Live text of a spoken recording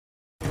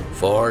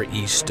Far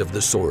east of the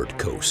Sword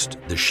Coast,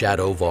 the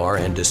shadovar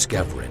and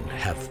Discoverin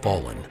have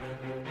fallen.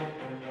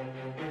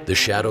 The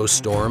shadow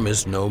storm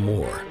is no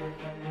more.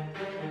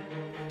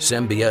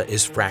 Sembia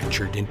is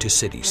fractured into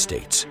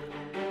city-states.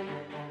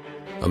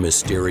 A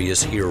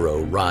mysterious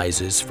hero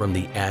rises from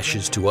the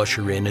ashes to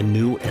usher in a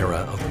new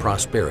era of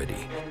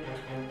prosperity.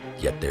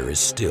 Yet there is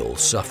still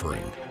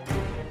suffering.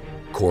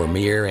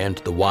 Cormyr and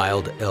the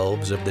wild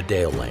elves of the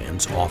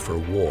Dalelands offer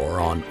war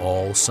on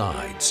all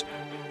sides.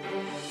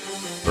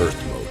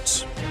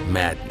 Earthmotes,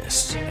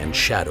 madness, and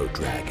shadow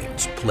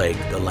dragons plague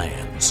the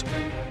lands.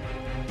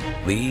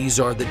 These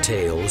are the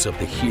tales of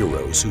the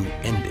heroes who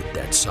ended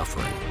that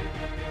suffering.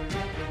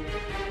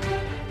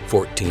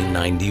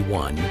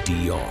 1491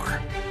 DR,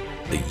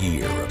 the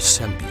year of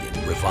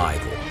Sembian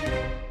revival.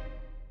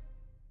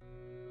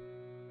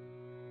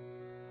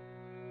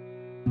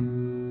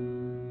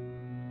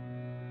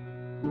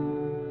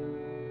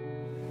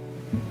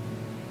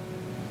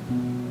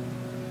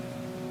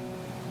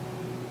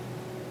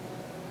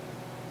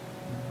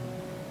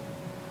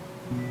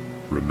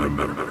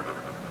 Remember.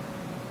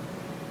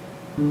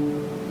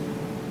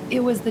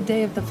 It was the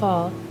day of the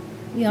fall.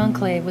 The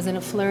Enclave was in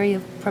a flurry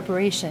of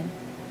preparation.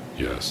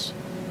 Yes.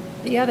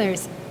 The other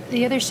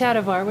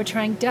shadovar were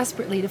trying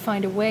desperately to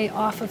find a way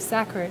off of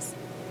Sakkors.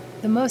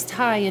 The Most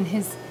High and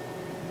his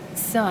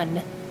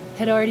son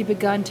had already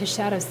begun to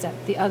shadow step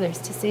the others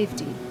to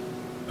safety.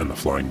 And the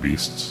flying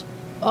beasts?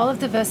 All of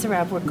the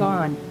Vesarab were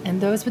gone, and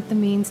those with the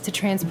means to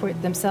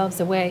transport themselves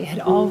away had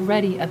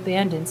already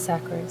abandoned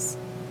Sakkors.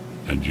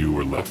 And you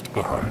were left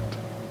behind.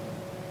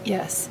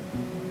 Yes.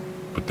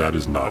 But that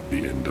is not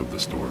the end of the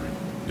story,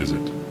 is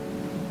it?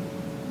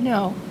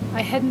 No,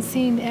 I hadn't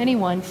seen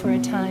anyone for a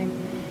time,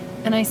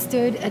 and I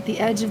stood at the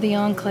edge of the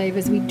Enclave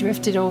as we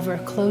drifted over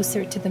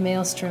closer to the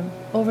Maelstrom,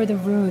 over the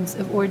ruins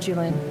of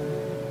Ordulin.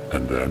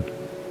 And then?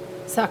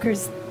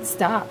 Sakkors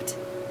stopped.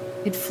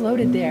 It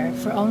floated there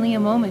for only a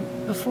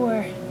moment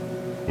before...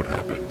 What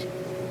happened?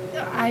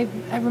 I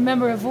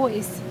remember a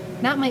voice,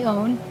 not my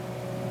own,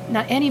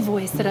 not any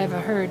voice that I've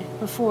heard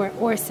before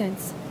or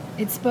since.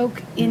 It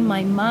spoke in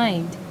my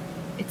mind.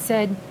 It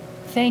said,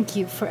 "Thank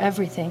you for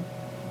everything.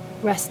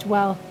 Rest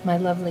well, my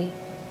lovely."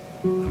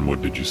 And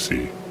what did you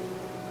see?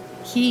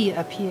 He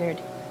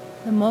appeared,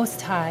 the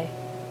Most High.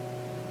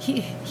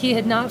 He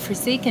had not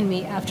forsaken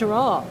me after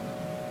all.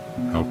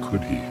 How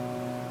could he?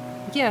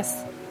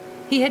 Yes,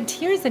 he had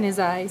tears in his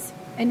eyes,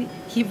 and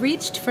he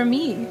reached for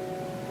me.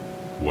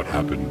 What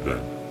happened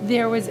then?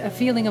 There was a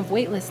feeling of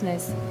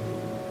weightlessness.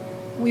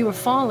 We were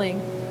falling.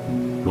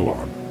 Go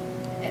on.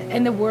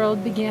 And the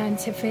world began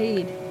to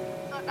fade.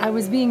 I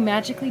was being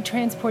magically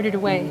transported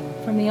away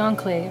from the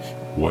Enclave.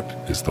 What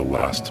is the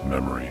last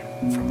memory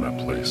from that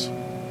place?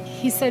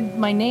 He said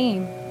my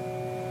name,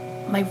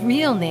 my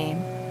real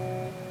name.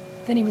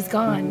 Then he was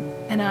gone,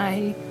 and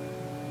I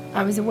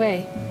was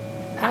away,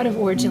 out of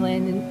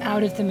Ordulin and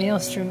out of the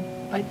Maelstrom,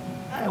 but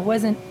I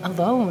wasn't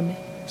alone.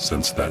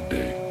 Since that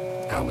day,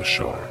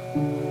 Alashar,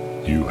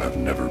 you have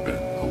never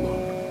been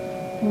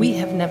alone. We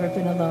have never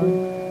been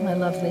alone, my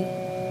lovely.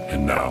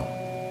 And now,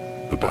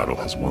 the battle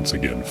has once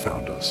again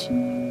found us.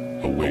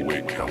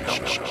 Awake,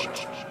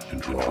 Alashar,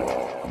 and draw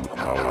on the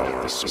power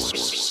of the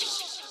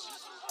source.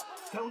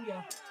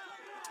 Sonya!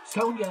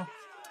 Sonya!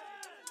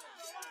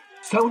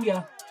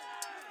 Sonya!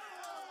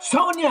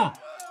 Sonya!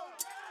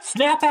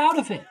 Snap out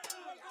of it!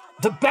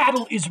 The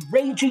battle is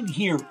raging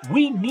here.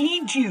 We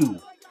need you.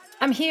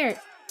 I'm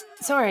here.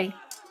 Sorry.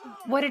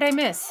 What did I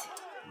miss?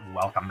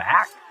 Welcome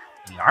back.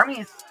 The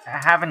armies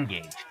have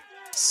engaged.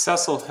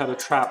 Cecil had a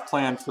trap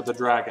planned for the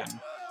dragon.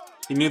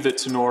 He knew that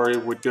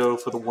Tunori would go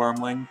for the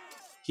wyrmling.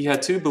 He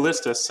had 2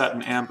 ballistas set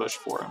in ambush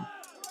for him.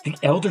 The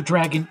Elder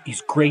Dragon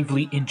is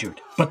gravely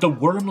injured, but the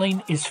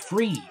wyrmling is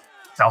free.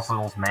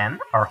 Cecil's men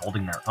are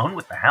holding their own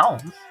with the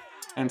helms.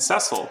 And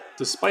Cecil,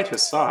 despite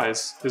his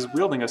size, is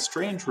wielding a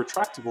strange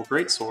retractable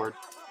greatsword.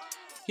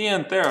 He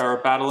and Thera are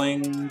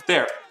battling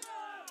there.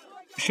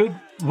 Should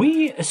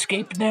we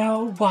escape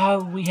now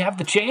while we have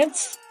the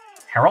chance?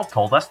 Harold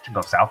told us to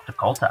go south to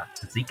Kolta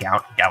to seek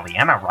out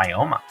Galliana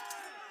Ryoma.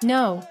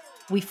 No,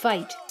 we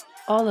fight.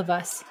 All of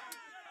us.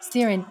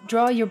 Siren,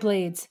 draw your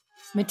blades.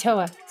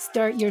 Matoa,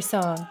 start your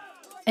song.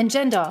 And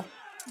Jendal,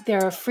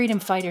 there are freedom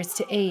fighters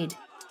to aid.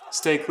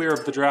 Stay clear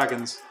of the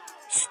dragons.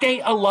 Stay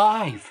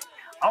alive!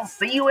 I'll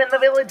see you in the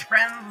village,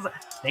 friends.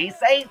 Stay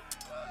safe.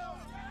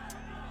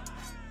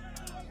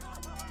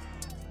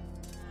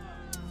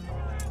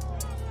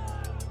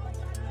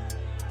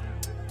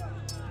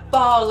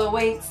 Baal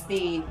awaits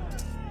thee.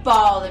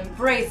 Baal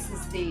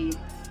embraces thee.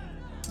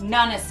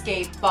 None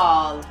escape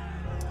Baal.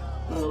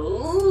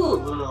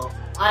 Ooh,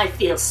 I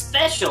feel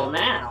special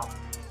now.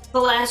 The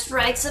last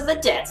rites of a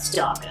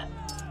Deathstalker.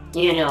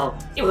 You know,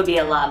 it would be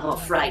a lot more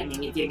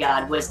frightening if your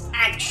god was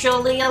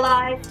actually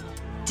alive.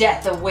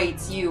 Death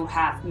awaits you,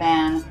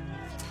 half-man.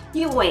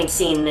 You ain't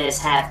seen this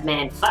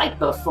half-man fight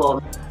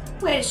before.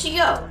 Where'd she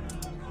go?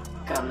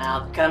 Come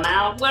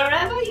out,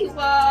 wherever you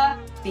are.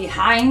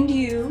 Behind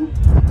you.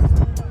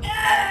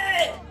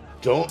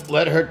 Don't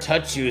let her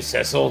touch you,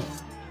 Cecil.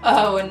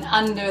 Oh, an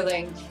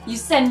underling. You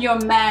send your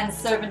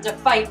manservant to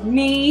fight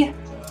me?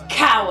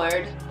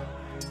 Coward.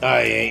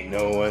 I ain't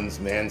no one's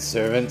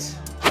manservant.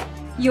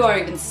 You are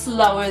even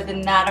slower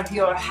than that of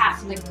your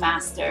halfling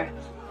master.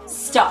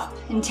 Stop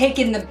and take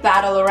in the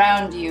battle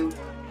around you.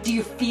 Do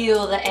you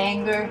feel the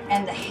anger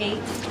and the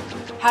hate?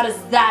 How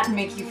does that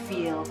make you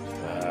feel?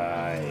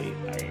 I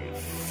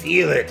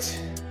feel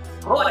it.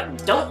 Horton,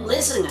 don't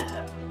listen to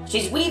her.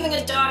 She's weaving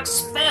a dark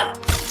spell.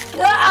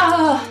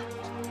 Ah!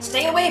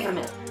 Stay away from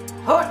it.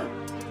 Horton,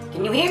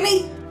 can you hear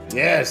me?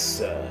 Yes,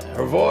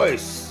 her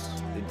voice.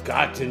 It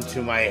got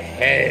into my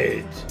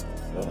head.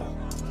 Oh,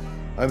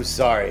 I'm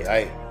sorry,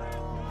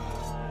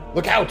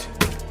 Look out!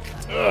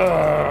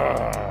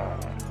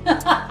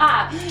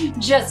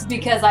 Just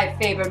because I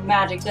favor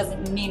magic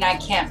doesn't mean I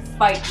can't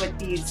fight with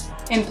these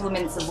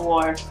implements of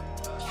war.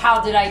 How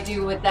did I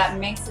do with that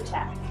mace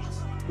attack?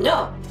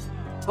 No.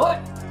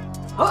 Horton!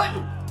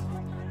 Horton!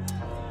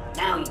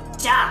 Now you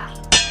die.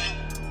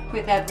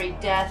 With every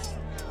death,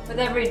 with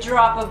every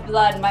drop of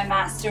blood, my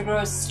master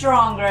grows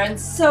stronger, and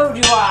so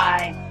do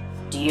I.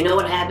 Do you know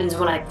what happens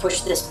when I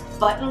push this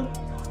button?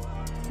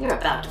 You're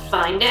about to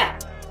find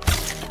out.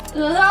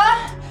 No!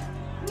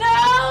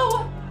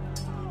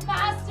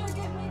 Master,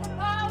 give me the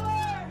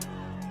power!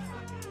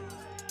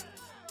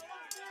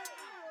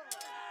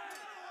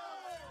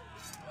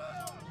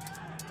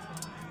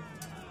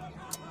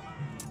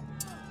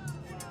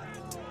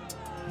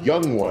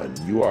 Young one,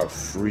 you are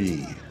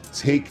free.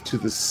 Take to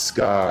the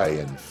sky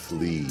and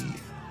flee.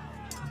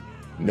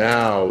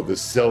 Now the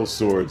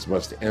sellswords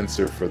must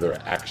answer for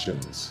their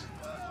actions.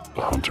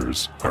 The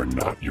hunters are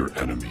not your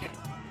enemy.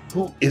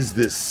 Who is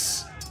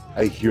this?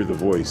 I hear the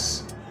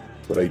voice,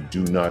 but I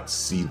do not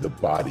see the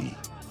body.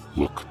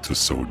 Look to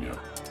Sonya.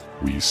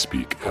 We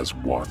speak as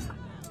one.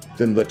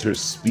 Then let her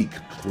speak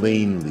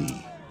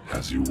plainly.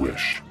 As you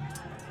wish.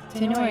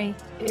 Tunori,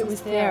 it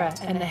was Thera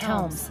and the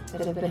Helms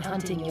that have been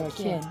hunting your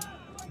kin.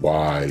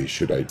 Why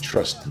should I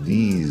trust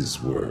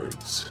these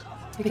words?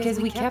 Because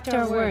we kept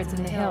our words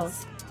in the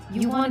hills.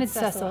 You wanted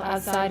Cecil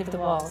outside of the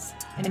walls,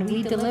 and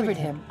we delivered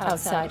him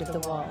outside of the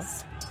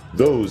walls.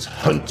 Those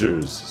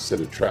hunters set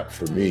a trap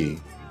for me.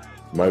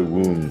 My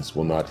wounds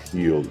will not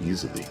heal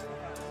easily.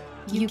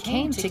 You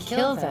came to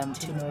kill them,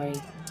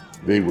 Tunori.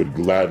 They would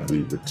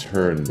gladly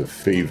return the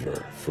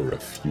favor for a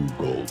few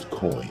gold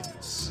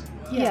coins.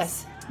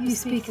 Yes, you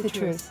speak the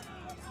truth.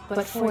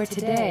 But for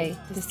today,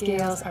 the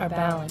scales are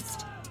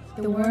balanced.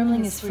 The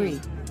wyrmling is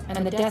free,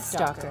 and the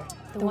Deathstalker,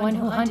 the one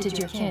who hunted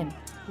your kin,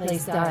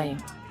 lays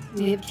dying.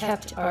 We have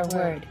kept our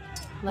word.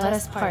 Let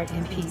us part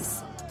in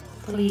peace.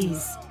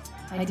 Please,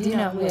 I do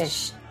not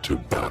wish to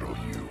battle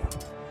you.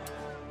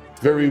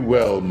 Very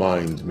well,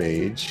 Mind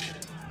Mage.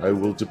 I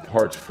will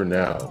depart for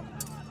now,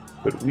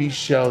 but we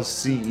shall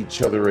see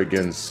each other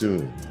again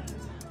soon.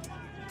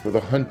 For the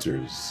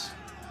hunters,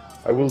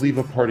 I will leave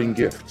a parting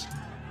gift.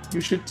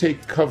 You should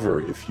take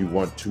cover if you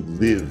want to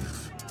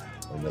live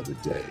another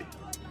day.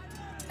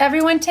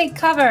 Everyone take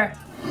cover!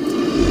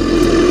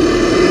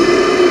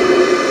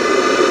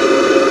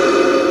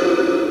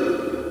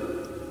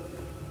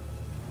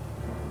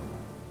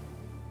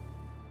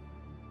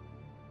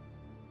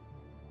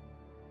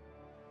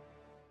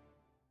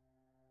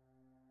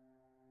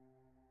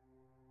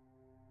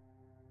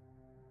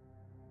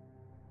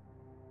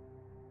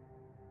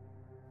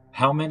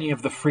 How many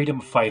of the freedom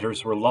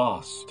fighters were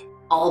lost?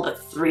 All but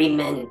 3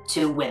 men and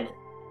 2 women.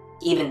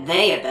 Even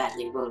they are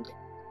badly wounded.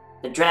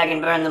 The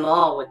dragon burned them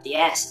all with the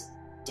acid.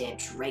 Damn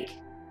Drake.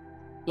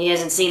 He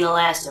hasn't seen the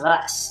last of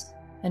us.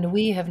 And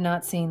we have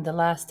not seen the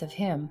last of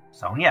him.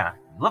 Sonya,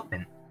 you have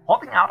been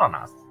holding out on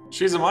us.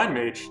 She's a mind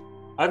mage.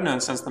 I've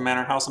known since the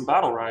Manor House in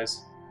Battle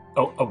Rise.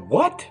 Oh, a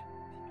what?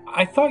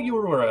 I thought you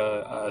were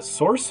a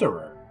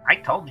sorcerer. I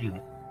told you,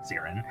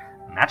 Siren,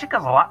 magic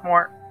is a lot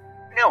more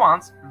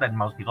nuanced than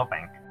most people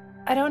think.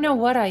 I don't know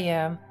what I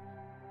am,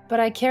 but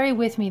I carry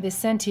with me the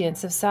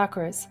sentience of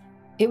Sakkors.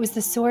 It was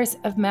the source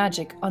of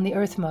magic on the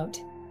earthmote.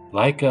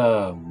 Like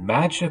a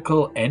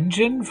magical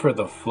engine for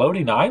the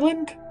floating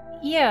island?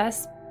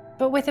 Yes,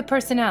 but with a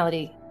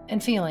personality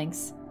and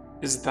feelings.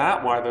 Is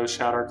that why those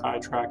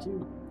Shadowkai track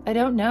you? I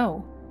don't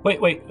know.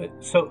 Wait,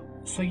 so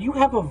you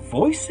have a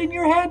voice in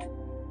your head?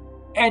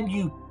 And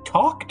you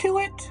talk to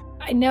it?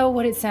 I know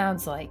what it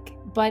sounds like,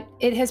 but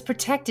it has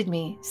protected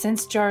me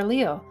since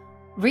Jarleo.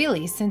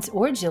 Really, since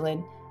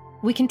Ordulin.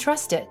 We can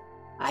trust it.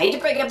 I hate to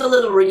break up the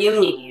little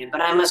reunion here, but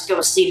I must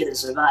go see to the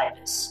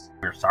survivors.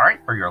 We're sorry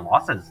for your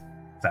losses,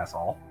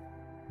 Cecil.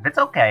 If it's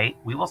okay,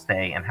 we will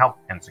stay and help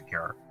and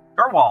secure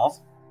your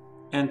walls.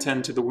 And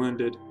tend to the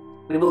wounded.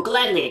 We will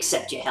gladly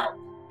accept your help.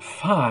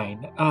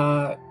 Fine,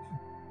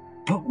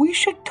 but we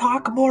should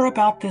talk more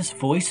about this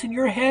voice in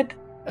your head.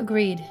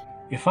 Agreed.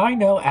 If I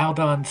know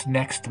Aldon's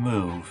next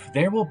move,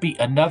 there will be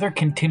another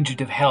contingent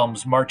of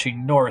Helms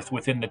marching north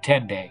within the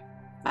 10-day.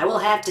 I will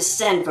have to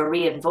send for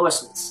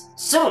reinforcements.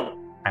 Soon!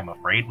 I'm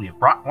afraid we have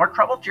brought more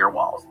trouble to your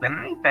walls than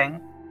anything.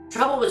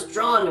 Trouble was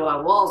drawn to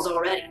our walls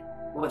already.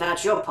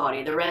 Without your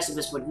party, the rest of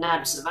us would not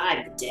have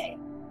survived the day.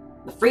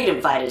 The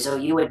freedom fighters owe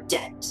you a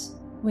debt.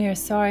 We are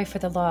sorry for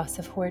the loss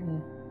of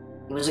Horton.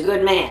 He was a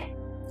good man.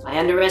 I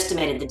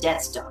underestimated the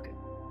Deathstalker.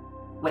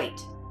 Wait,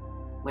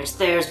 where's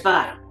Thera's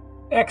body?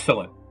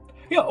 Excellent.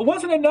 It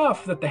wasn't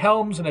enough that the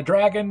Helms and a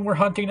dragon were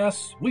hunting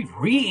us. We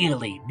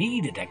really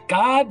needed a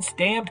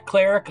goddamned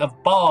cleric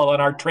of Baal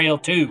on our trail,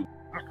 too.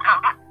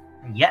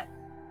 Yet,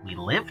 we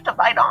live to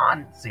fight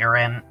on,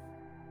 Siren.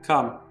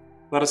 Come,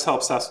 let us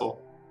help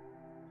Cecil.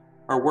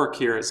 Our work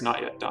here is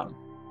not yet done.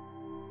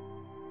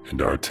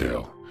 And our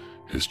tale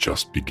is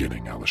just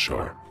beginning,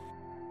 Alashar.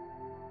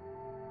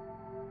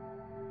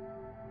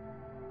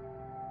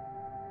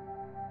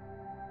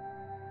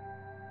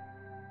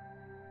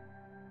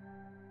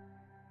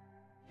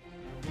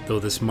 Though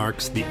this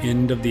marks the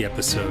end of the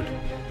episode,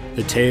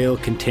 the tale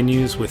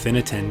continues within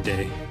a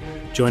 10-day.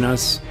 Join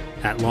us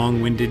at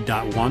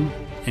longwinded.one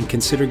and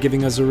consider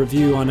giving us a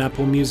review on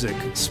Apple Music,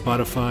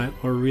 Spotify,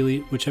 or really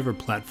whichever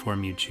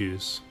platform you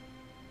choose.